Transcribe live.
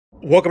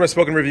Welcome to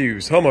Spoken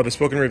Reviews, home of the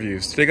Spoken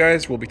Reviews. Today,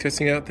 guys, we'll be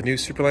testing out the new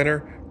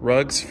Superliner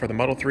rugs for the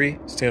Model 3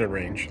 standard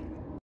range.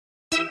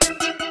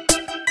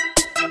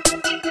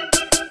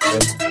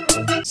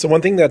 So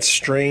one thing that's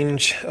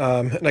strange,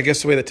 and I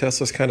guess the way that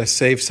Tesla's kind of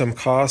saved some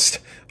cost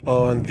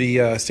on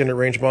the standard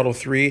range Model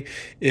 3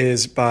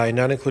 is by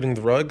not including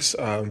the rugs,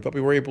 but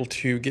we were able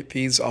to get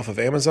these off of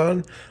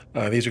Amazon.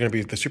 These are going to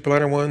be the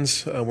Superliner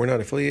ones. We're not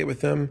affiliated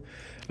with them.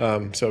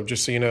 So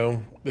just so you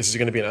know, this is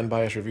going to be an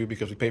unbiased review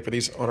because we paid for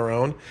these on our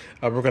own.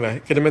 We're going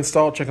to get them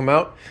installed, check them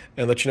out,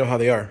 and let you know how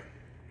they are.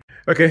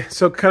 Okay,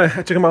 so kind of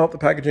I took them out the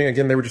packaging.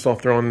 Again, they were just all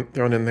thrown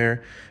in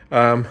there.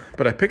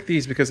 But I picked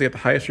these because they had the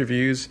highest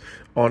reviews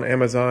on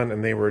Amazon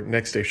and they were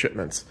next day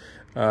shipments.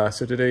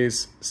 So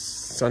today's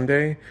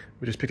Sunday.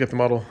 We just picked up the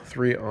Model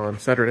 3 on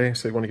Saturday,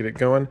 so you want to get it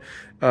going.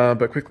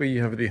 But quickly,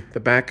 you have the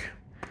back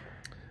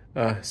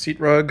seat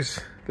rugs.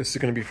 This is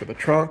going to be for the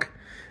trunk.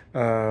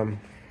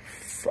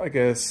 I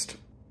guess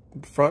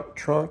front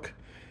trunk,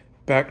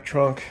 back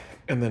trunk,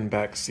 and then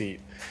back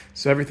seat.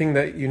 So everything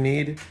that you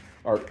need,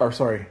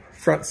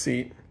 front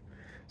seat.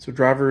 So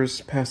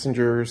drivers,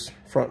 passengers,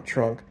 front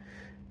trunk,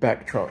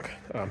 back trunk.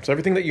 So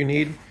everything that you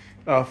need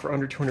for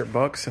under 200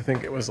 bucks. I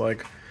think it was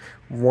like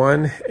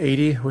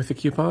 180 with the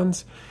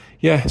coupons.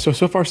 Yeah,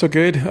 so far so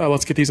good.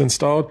 Let's get these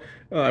installed.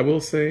 I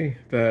will say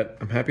that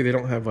I'm happy they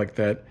don't have like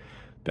that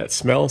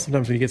smell.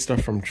 Sometimes when you get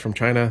stuff from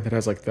China that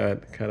has like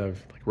that kind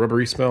of like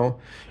rubbery smell,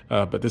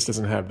 but this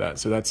doesn't have that.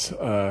 So that's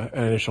an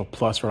initial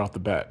plus right off the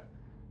bat.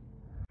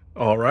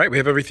 All right, we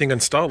have everything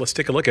installed. Let's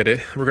take a look at it.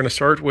 We're going to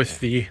start with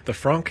the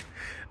frunk.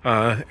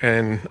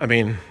 And I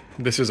mean,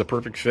 this is a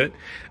perfect fit.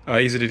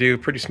 Easy to do,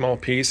 pretty small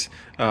piece.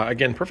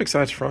 Again, perfect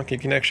size frunk. You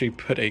can actually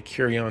put a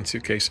carry-on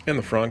suitcase in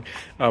the frunk,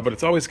 but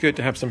it's always good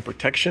to have some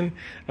protection.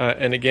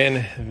 And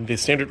again, the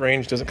standard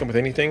range doesn't come with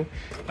anything.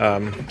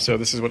 So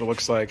this is what it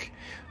looks like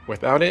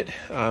without it.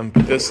 But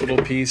this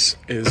little piece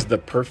is the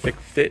perfect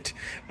fit.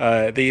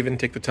 They even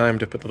take the time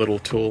to put the little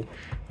tool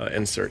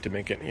insert to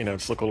make it,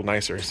 just look a little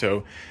nicer.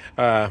 So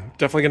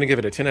definitely going to give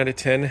it a 10 out of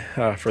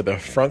 10 for the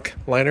frunk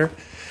liner.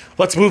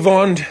 Let's move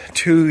on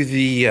to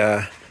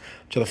the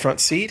front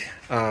seat.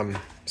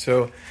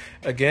 So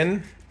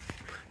again,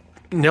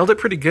 nailed it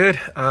pretty good.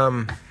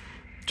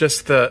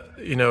 Just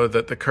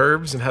the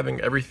curves and having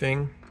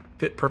everything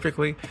fit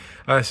perfectly.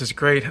 This is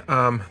great.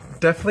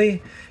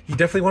 You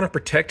definitely want to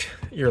protect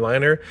your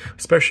liner,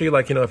 especially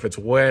like, if it's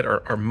wet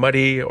or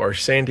muddy or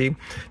sandy.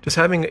 Just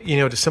having,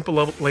 just simple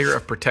layer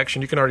of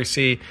protection. You can already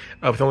see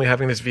with only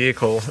having this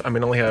vehicle,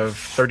 only have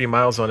 30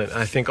 miles on it.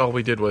 I think all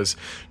we did was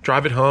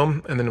drive it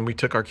home, and then we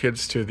took our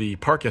kids to the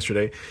park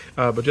yesterday.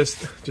 But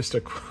just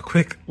a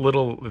quick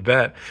little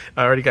vet,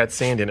 I already got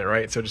sand in it,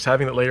 right? So just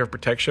having that layer of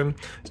protection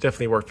is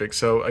definitely perfect.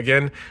 So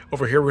again,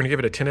 over here, we're going to give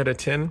it a 10 out of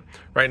 10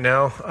 right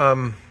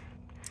now.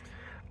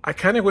 I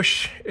kind of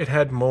wish it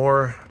had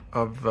more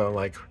of the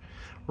like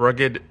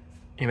rugged,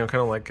 kind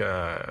of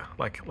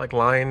like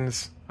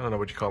lines. I don't know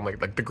what you call them,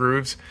 like the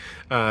grooves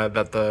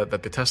that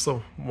the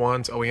Tesla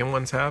ones, OEM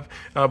ones have.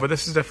 But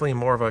this is definitely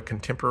more of a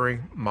contemporary,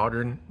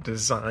 modern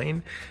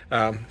design.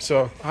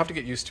 So I'll have to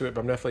get used to it.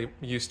 But I'm definitely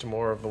used to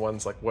more of the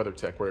ones like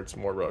WeatherTech, where it's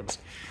more rugs,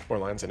 more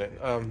lines in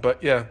it.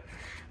 But yeah,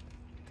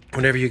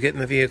 whenever you get in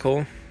the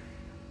vehicle.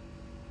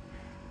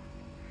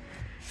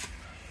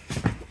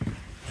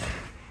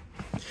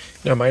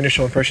 No, my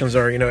initial impressions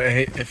are,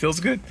 it feels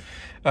good.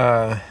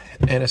 And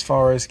as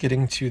far as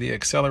getting to the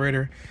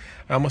accelerator,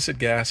 I almost said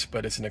gas,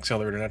 but it's an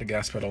accelerator, not a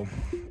gas pedal.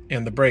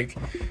 And the brake,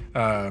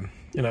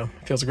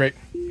 feels great.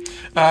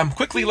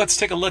 Quickly, let's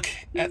take a look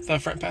at the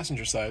front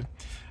passenger side.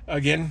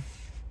 Again,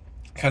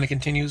 kind of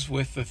continues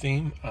with the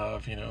theme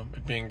of,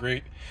 it being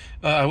great.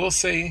 I will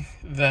say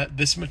that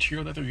this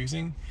material that they're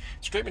using,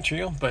 it's great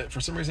material, but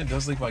for some reason it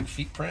does leave like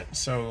feet print.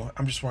 So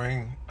I'm just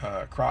wearing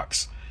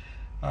Crocs.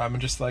 And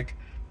just like,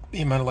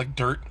 the amount of like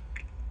dirt,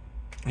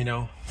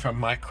 from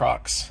my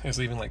Crocs is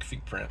leaving like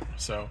feet print.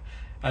 So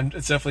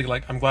it's definitely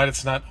like, I'm glad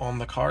it's not on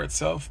the car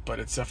itself, but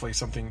it's definitely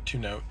something to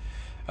note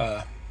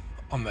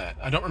on that.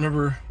 I don't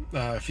remember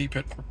feet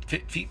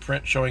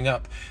print showing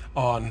up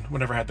on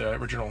whenever I had the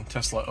original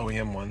Tesla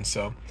OEM one.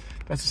 So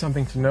that's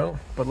something to note.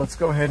 But let's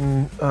go ahead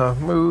and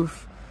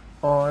move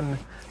on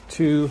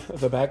to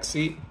the back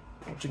seat,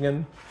 which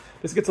again,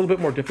 this gets a little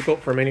bit more difficult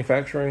for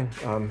manufacturing,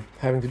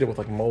 having to deal with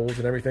like molds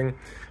and everything,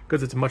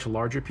 because it's a much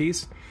larger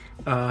piece.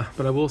 But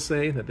I will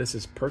say that this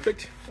is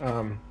perfect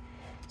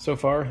so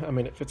far.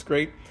 it fits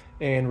great.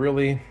 And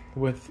really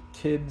with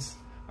kids,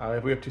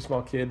 we have two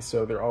small kids,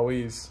 so they're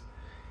always,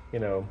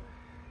 kids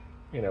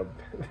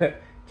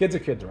are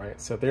kids, right?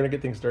 So if they're gonna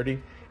get things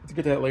dirty, it's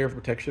good to have that layer of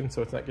protection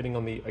so it's not getting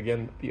on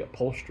the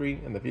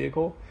upholstery in the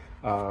vehicle.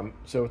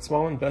 So it's a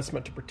small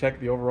investment to protect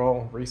the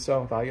overall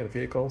resale value of the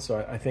vehicle.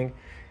 So I think,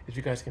 as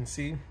you guys can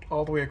see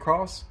all the way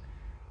across,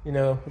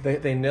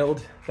 they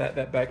nailed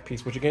that back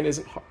piece, which again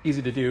isn't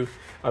easy to do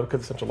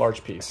because it's such a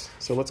large piece.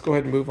 So let's go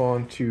ahead and move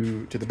on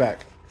to the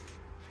back.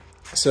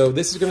 So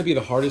this is going to be the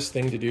hardest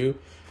thing to do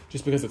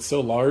just because it's so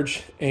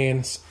large.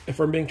 And if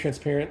I'm being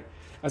transparent,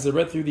 as I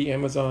read through the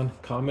Amazon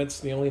comments,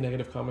 the only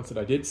negative comments that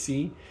I did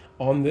see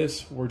on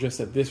this were just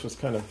that this was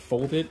kind of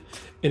folded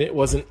and it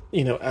wasn't,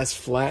 you know, as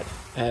flat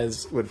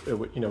as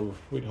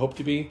we'd hope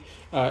to be.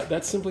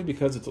 That's simply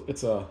because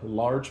it's a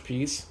large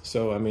piece.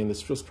 So I mean,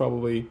 this was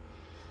probably,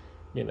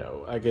 you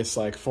know, I guess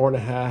like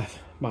 4.5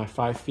 by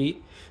 5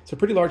 feet. It's a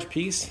pretty large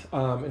piece,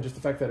 and just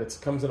the fact that it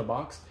comes in a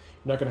box,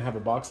 you're not going to have a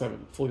box that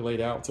fully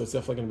laid out, so it's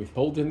definitely going to be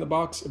folded in the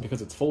box. And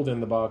because it's folded in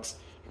the box,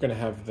 you're going to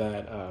have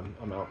that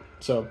amount.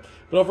 So,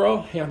 but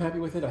overall, hey, I'm happy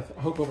with it. I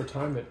hope over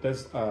time it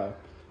does, you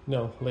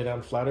know, lay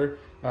down flatter.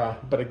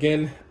 But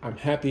again, I'm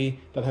happy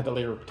that I had the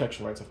layer of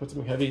protection, right? So I put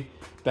something heavy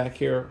back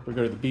here. We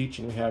go to the beach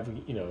and we have,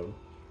 you know,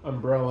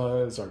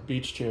 umbrellas or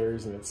beach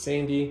chairs, and it's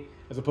sandy,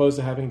 as opposed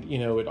to having, you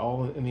know, it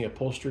all in the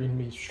upholstery and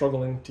me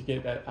struggling to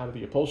get that out of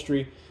the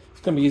upholstery. It's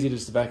going to be easy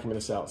just to vacuum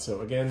this out.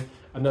 So again,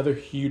 another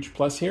huge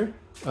plus here.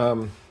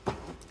 And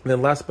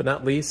then last but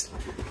not least,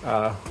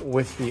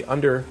 with the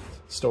under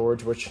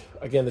storage, which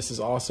again, this is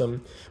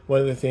awesome. One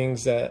of the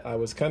things that I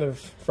was kind of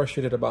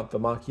frustrated about the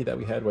Mach-E that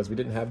we had was we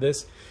didn't have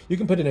this. You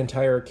can put an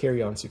entire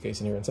carry-on suitcase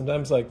in here. And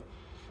sometimes, like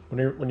when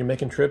you're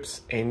making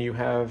trips and you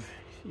have,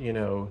 you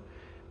know,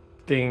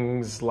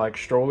 things like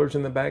strollers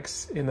in the back,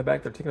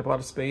 they're taking up a lot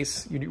of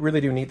space. You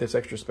really do need this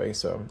extra space.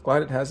 So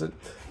glad it has it,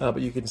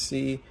 but you can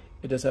see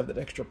it does have that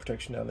extra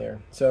protection down there.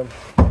 So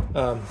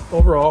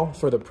overall,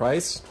 for the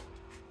price,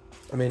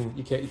 I mean,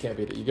 you can't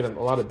beat it. You get a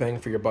lot of bang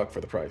for your buck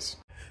for the price.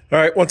 All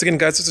right, once again,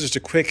 guys, this is just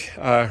a quick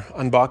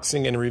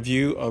unboxing and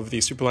review of the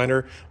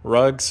Superliner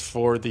rugs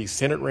for the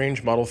Standard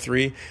Range Model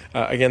 3.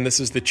 Again, this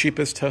is the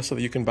cheapest Tesla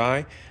that you can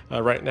buy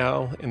right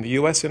now in the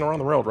US and around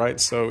the world, right?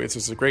 So it's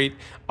just a great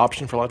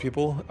option for a lot of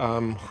people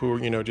who are,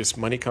 you know, just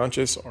money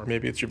conscious, or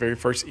maybe it's your very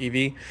first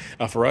EV.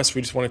 For us,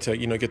 we just wanted to,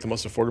 you know, get the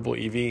most affordable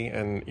EV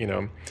and, you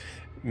know,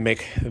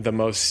 make the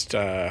most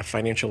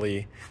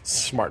financially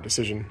smart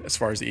decision as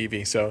far as the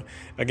EV. So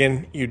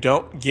again, you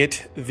don't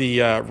get the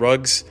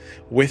rugs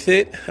with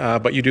it,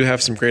 but you do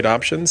have some great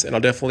options, and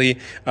I'll definitely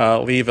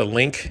leave a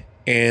link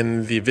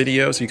in the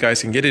video so you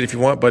guys can get it if you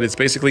want. But it's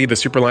basically the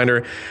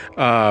Superliner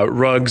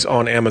rugs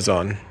on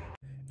Amazon.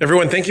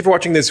 Everyone, thank you for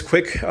watching this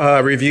quick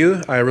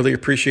review. I really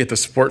appreciate the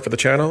support for the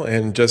channel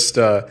and just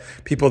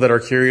people that are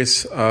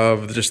curious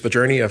of just the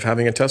journey of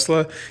having a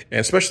Tesla,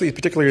 and especially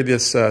particularly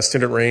this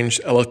Standard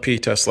Range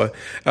LFP Tesla.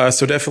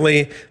 So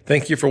definitely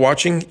thank you for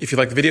watching. If you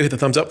like the video, hit the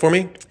thumbs up for me.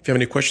 If you have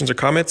any questions or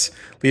comments,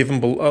 leave them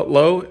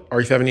below.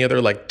 Or if you have any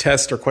other like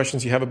tests or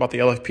questions you have about the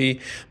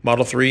LFP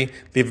Model 3,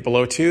 leave it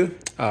below too.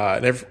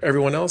 And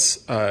everyone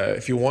else,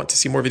 if you want to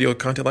see more video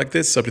content like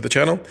this, sub to the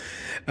channel.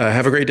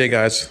 Have a great day,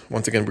 guys.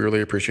 Once again, we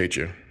really appreciate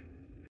you.